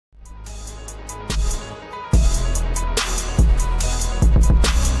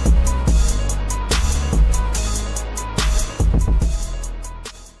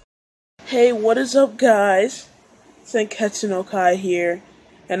Hey, what is up, guys? Senketsu here,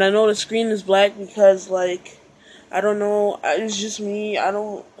 and I know the screen is black because, like, I don't know, it's just me. I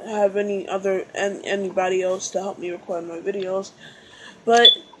don't have anybody else to help me record my videos. But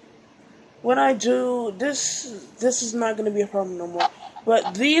when I do, this is not going to be a problem no more.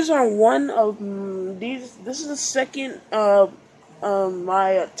 But these are one of these. This is the second my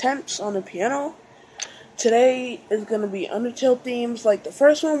attempts on the piano. Today is going to be Undertale themes. Like, the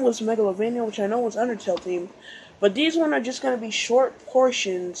first one was Megalovania, which I know was Undertale themed. But these one are just going to be short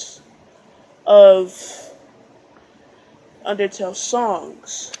portions of Undertale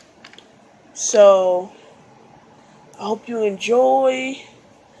songs. So, I hope you enjoy.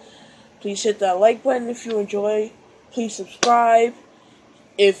 Please hit that like button if you enjoy. Please subscribe.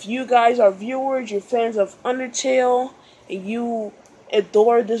 If you guys are viewers, you're fans of Undertale, and you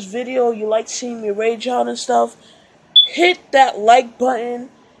adore this video, you like seeing me rage out and stuff, hit that like button.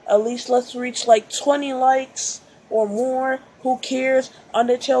 At least let's reach like 20 likes or more. Who cares?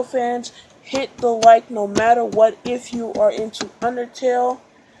 Undertale fans, hit the like no matter what if you are into Undertale.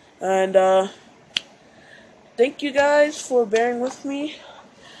 And thank you guys for bearing with me.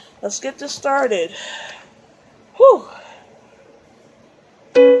 Let's get this started. Whew.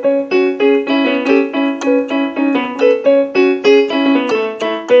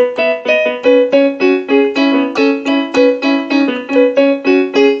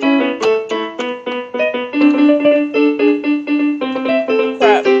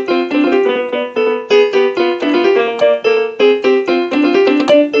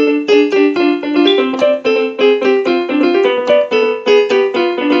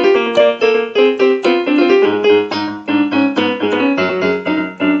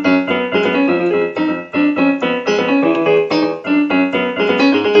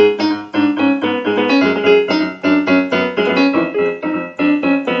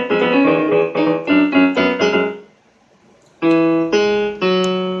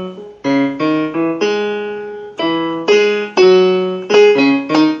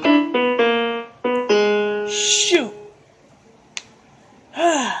 Shoot.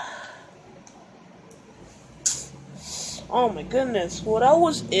 Oh my goodness. Well, that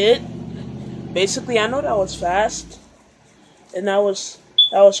was it. Basically, I know that was fast. And that was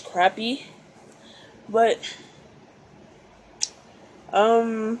crappy. But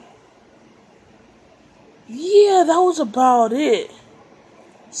yeah, that was about it.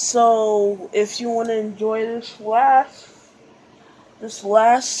 So, if you want to enjoy this last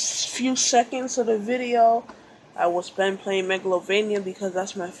few seconds of the video, I will spend playing Megalovania because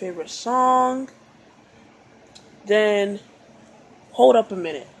that's my favorite song. Then, hold up a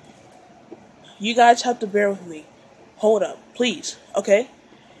minute. You guys have to bear with me. Hold up, please, okay?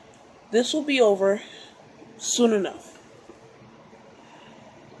 This will be over soon enough.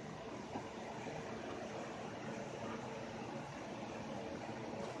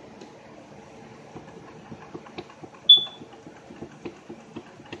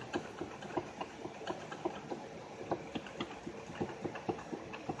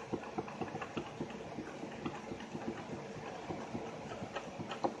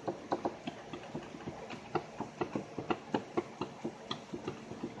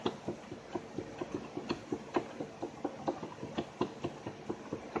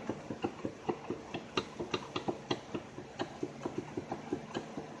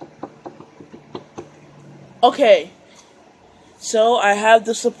 Okay, so I have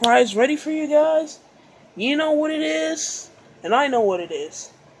the surprise ready for you guys. You know what it is, and I know what it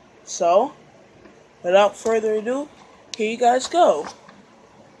is. So, without further ado, here you guys go.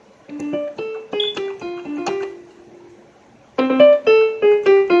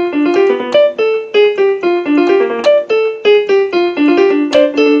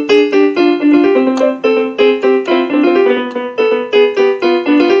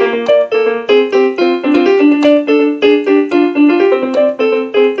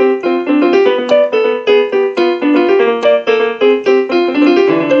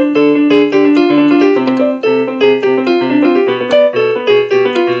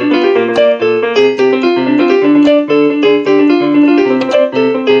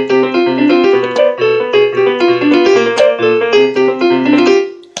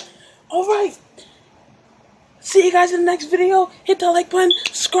 See you guys in the next video. Hit that like button,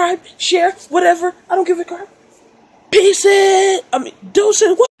 subscribe, share, whatever. I don't give a crap. Peace it.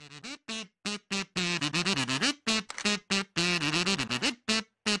 Deuces.